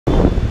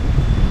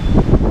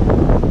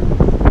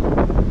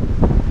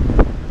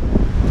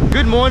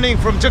Good morning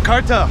from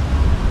Jakarta.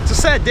 It's a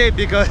sad day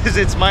because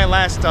it's my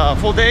last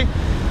full day.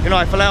 You know,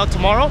 I fly out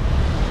tomorrow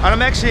and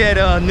I'm actually at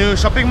a new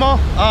shopping mall.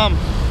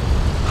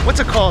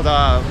 What's it called?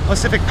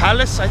 Pacific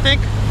Palace, I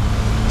think.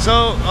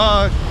 So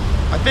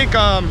I think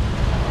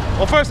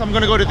well, first I'm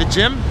gonna go to the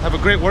gym, have a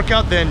great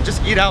workout, then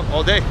just eat out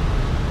all day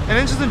and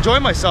then just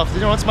enjoy myself. You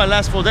know, it's my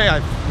last full day. I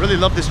really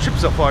love this trip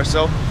so far.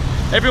 So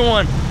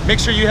everyone, make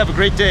sure you have a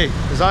great day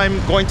because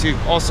I'm going to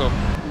also.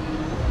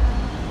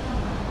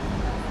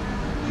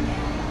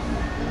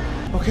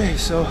 Okay,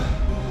 so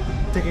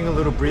taking a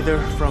little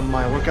breather from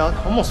my workout.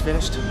 Almost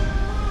finished.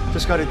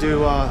 Just got to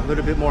do a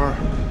little bit more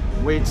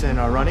weights and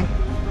running.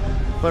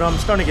 But I'm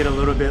starting to get a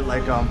little bit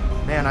like,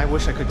 man, I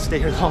wish I could stay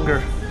here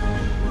longer.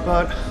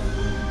 But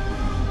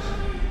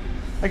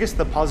I guess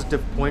the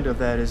positive point of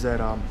that is that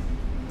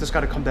just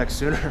got to come back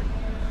sooner.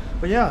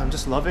 But yeah, I'm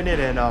just loving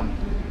it and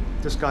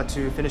just got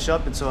to finish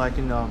up, and so I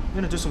can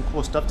you know, do some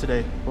cool stuff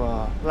today.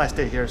 Last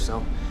day here,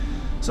 so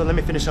let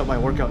me finish up my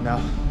workout now.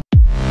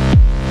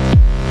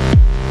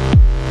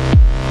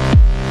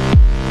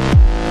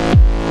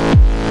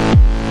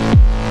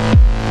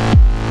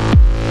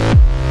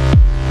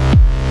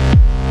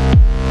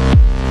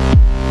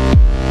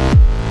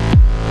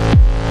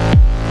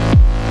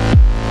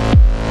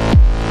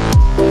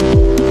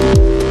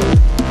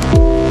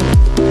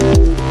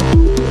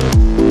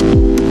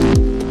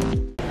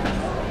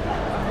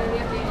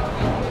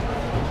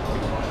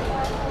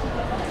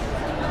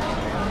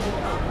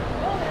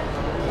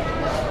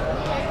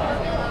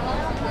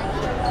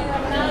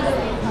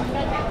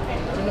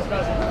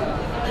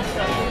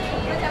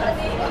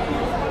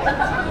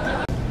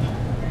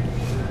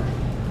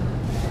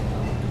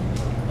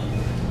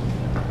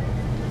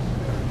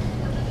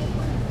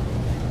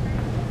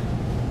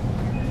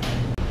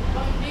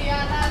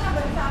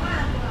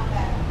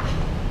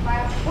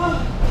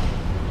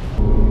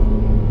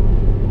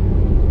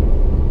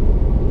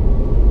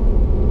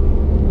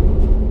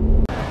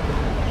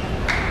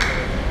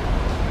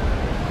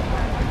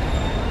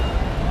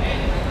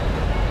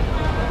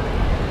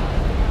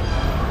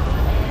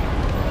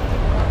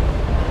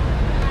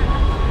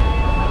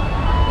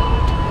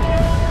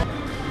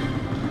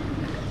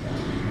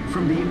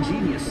 From the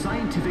ingenious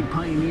scientific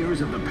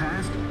pioneers of the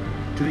past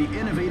to the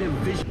innovative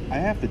vision. I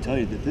have to tell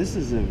you that this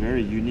is a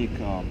very unique,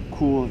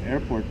 cool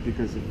airport,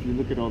 because if you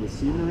look at all the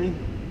scenery,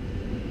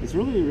 it's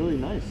really, really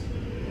nice.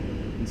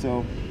 And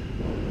so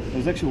I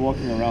was actually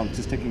walking around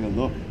just taking a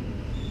look.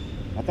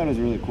 I thought it was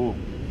really cool.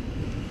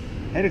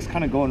 Headache's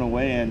kind of going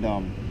away, and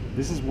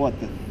this is what,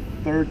 the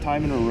third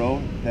time in a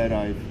row that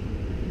I've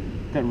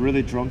got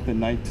really drunk the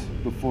night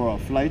before a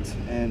flight,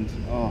 and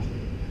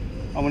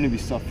I'm going to be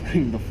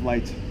suffering the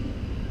flight.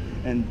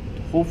 And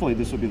hopefully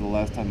this will be the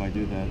last time I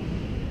do that.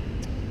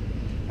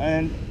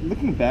 And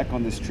looking back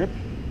on this trip,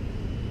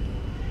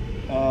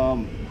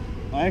 I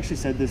actually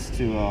said this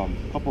to a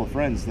couple of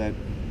friends that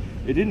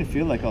it didn't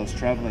feel like I was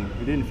traveling.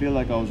 It didn't feel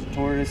like I was a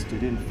tourist. It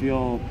didn't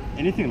feel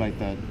anything like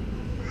that.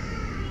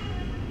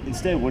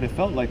 Instead, what it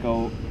felt like,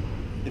 I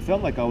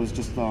was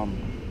just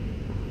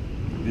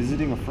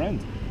visiting a friend.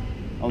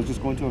 I was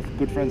just going to a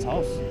good friend's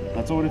house.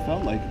 That's what it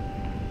felt like.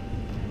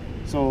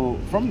 So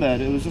from that,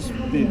 it was just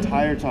the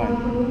entire time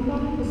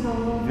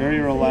very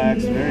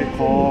relaxed, very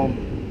calm,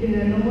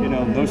 you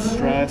know, no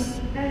stress.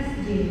 And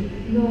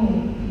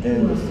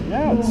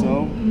yeah,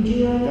 so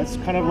that's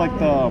kind of like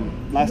the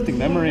lasting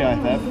memory I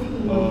have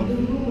of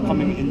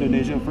coming to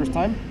Indonesia first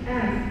time.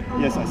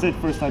 Yes, I said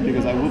first time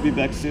because I will be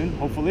back soon,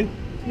 hopefully.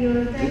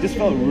 It just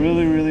felt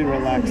really, really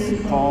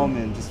relaxed, calm,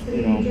 and just,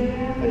 you know,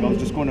 like I was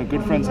just going to a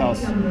good friend's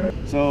house.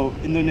 So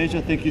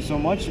Indonesia, thank you so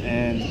much,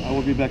 and I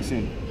will be back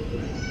soon.